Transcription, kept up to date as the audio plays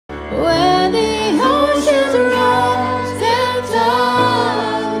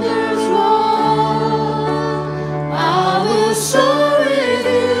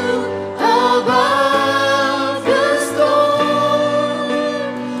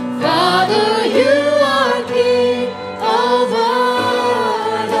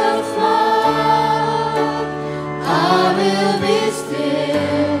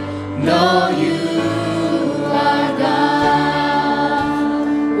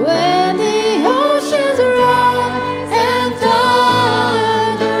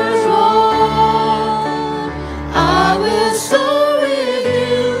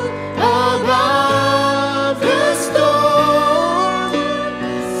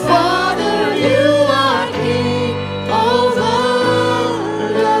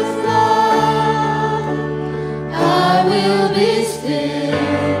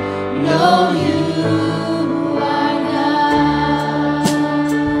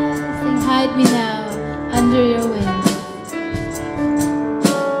hide me now under your wings.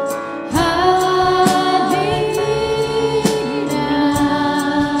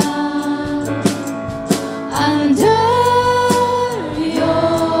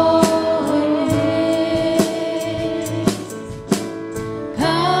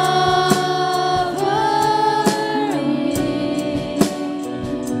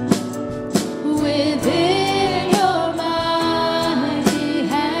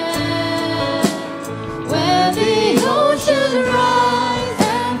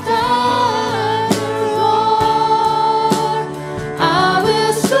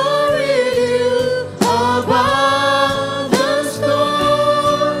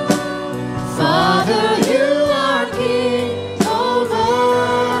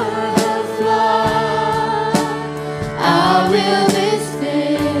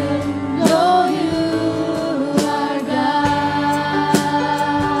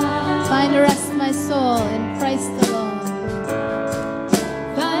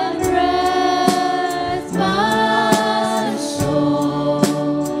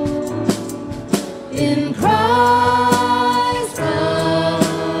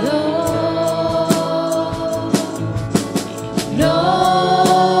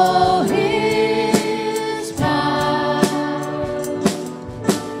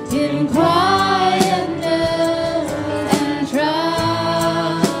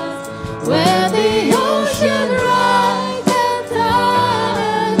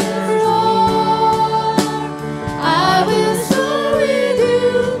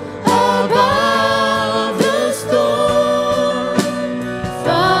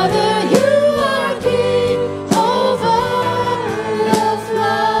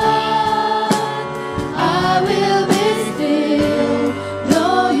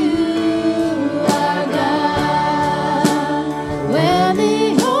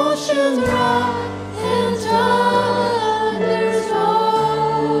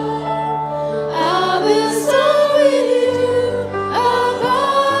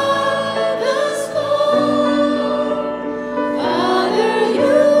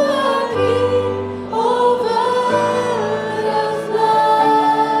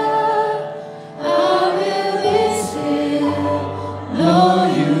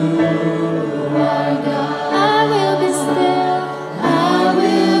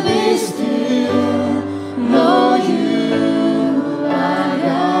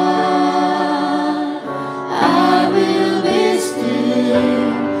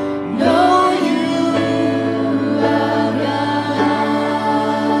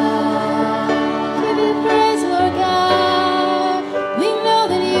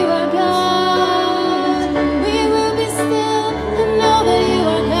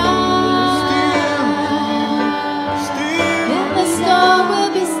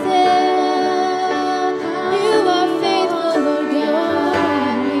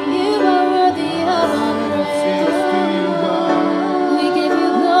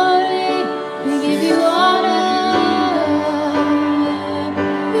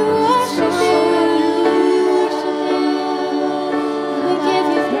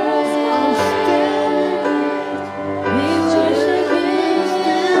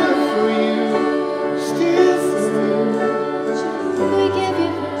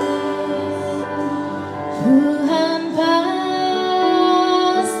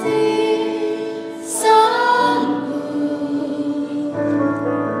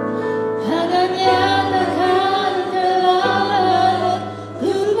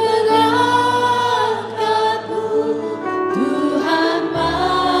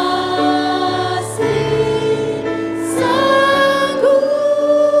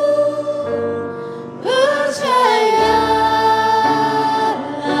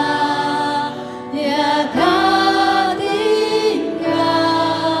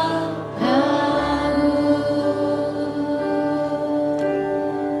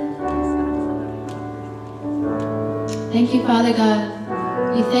 Thank you, Father God.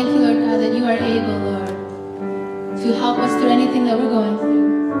 We thank you, Lord God, that you are able, Lord, to help us through anything that we're going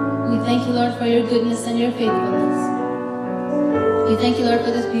through. We thank you, Lord, for your goodness and your faithfulness. We thank you, Lord,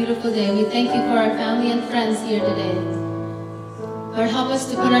 for this beautiful day. We thank you for our family and friends here today. Lord, help us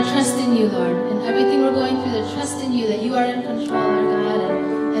to put our trust in you, Lord, in everything we're going through, to trust in you, that you are in control, Lord God,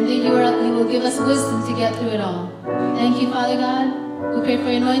 and that you will give us wisdom to get through it all. Thank you, Father God. We pray for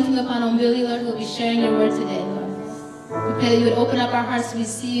your anointing upon Billy, Lord, who will be sharing your word today, Lord. We pray that you would open up our hearts to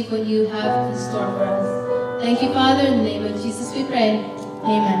receive what you have in store for us. Thank you, Father. In the name of Jesus we pray.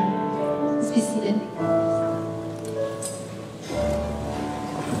 Amen. Let's be seated.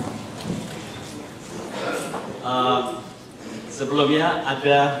 Sebelumnya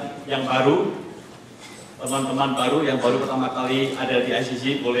ada yang baru, teman-teman baru yang baru pertama kali ada di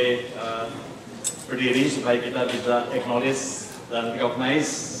ICC boleh berdiri supaya kita bisa acknowledge dan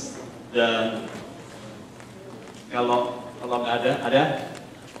recognize. Dan kalau nggak ada?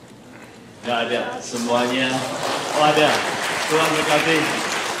 Nggak ada, semuanya. Oh ada, Tuhan berkati.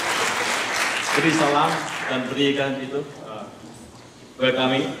 Beri salam dan berikan itu buat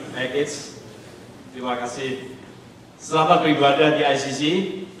kami, package. Terima kasih. Selamat beribadah di ICC,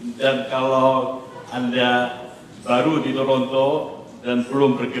 dan kalau Anda baru di Toronto dan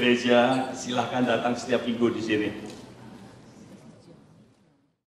belum bergereja, silahkan datang setiap minggu di sini.